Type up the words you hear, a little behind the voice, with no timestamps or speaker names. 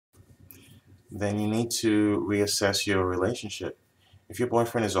then you need to reassess your relationship. If your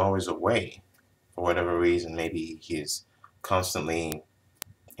boyfriend is always away for whatever reason, maybe he's constantly,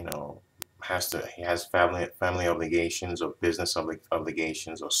 you know, he has family obligations or business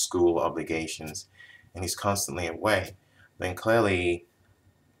obligations or school obligations, and he's constantly away, then clearly,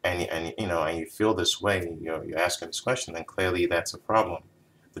 and you feel this way, you're asking this question, then clearly that's a problem.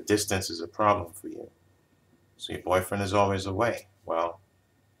 The distance is a problem for you. So your boyfriend is always away. Well,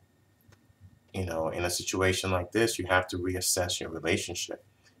 in a situation like this, you have to reassess your relationship.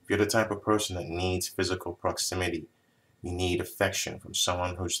 If you're the type of person that needs physical proximity, you need affection from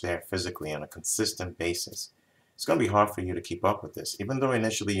someone who's there physically on a consistent basis, it's going to be hard for you to keep up with this, even though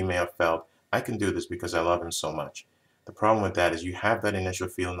initially you may have felt, I can do this because I love him so much. The problem with that is you have that initial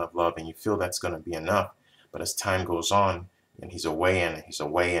feeling of love and you feel that's going to be enough, but as time goes on, and he's away and he's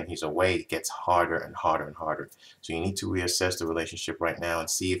away and he's away, it gets harder and harder and harder. So you need to reassess the relationship right now and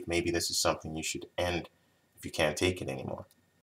see if maybe this is something you should end if you can't take it anymore.